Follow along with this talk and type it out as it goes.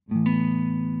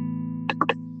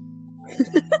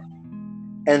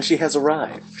And she has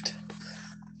arrived.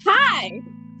 Hi!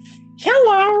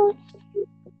 Hello!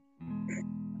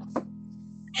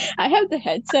 I have the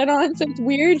headset on, so it's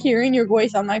weird hearing your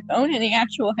voice on my phone and the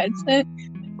actual headset.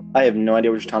 I have no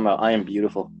idea what you're talking about. I am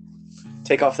beautiful.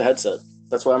 Take off the headset.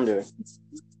 That's what I'm doing.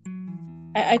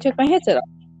 I took my headset off.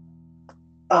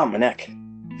 Oh, my neck.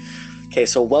 Okay,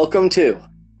 so welcome to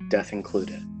Death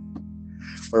Included,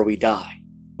 where we die,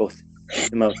 both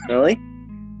emotionally,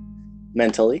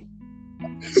 mentally,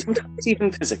 sometimes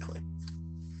even physically.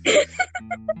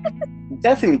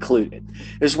 Death Included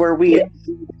is where we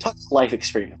talk life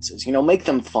experiences, make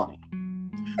them funny.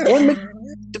 Or make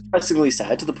them depressingly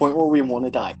sad to the point where we want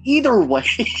to die. Either way.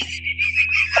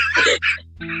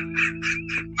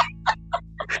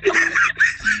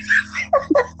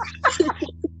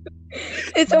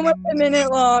 It's almost a minute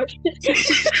long.